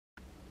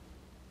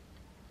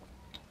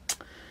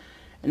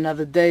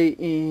Another day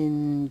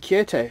in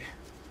Kyoto,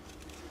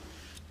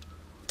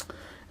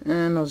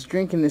 and I was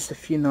drinking this a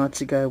few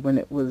nights ago when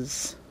it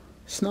was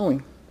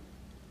snowing.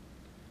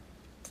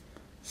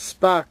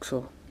 Sparx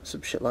or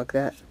some shit like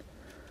that.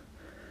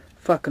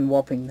 Fucking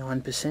whopping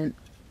 9%.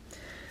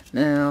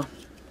 Now,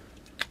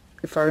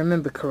 if I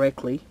remember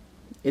correctly,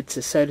 it's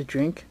a soda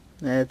drink.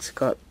 It's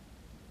got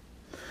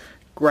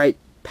great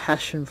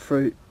passion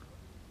fruit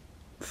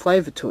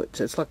flavour to it,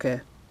 so it's like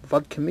a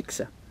vodka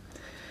mixer.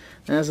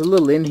 Now, there's a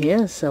little in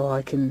here, so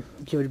I can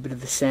give it a bit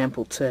of a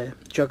sample to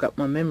jog up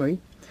my memory.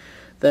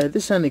 Though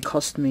this only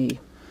cost me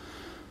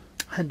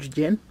 100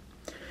 yen,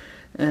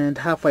 and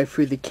halfway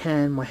through the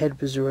can my head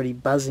was already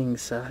buzzing,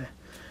 so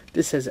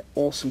this has an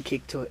awesome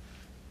kick to it.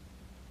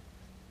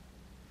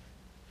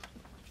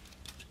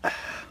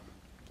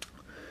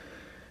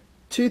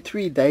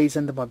 2-3 days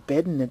under my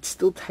bed and it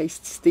still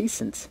tastes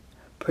decent.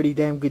 Pretty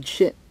damn good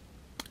shit.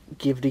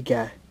 Give it a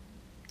go.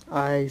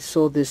 I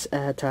saw this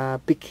at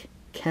Bic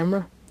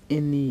Camera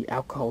in the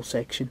alcohol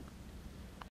section.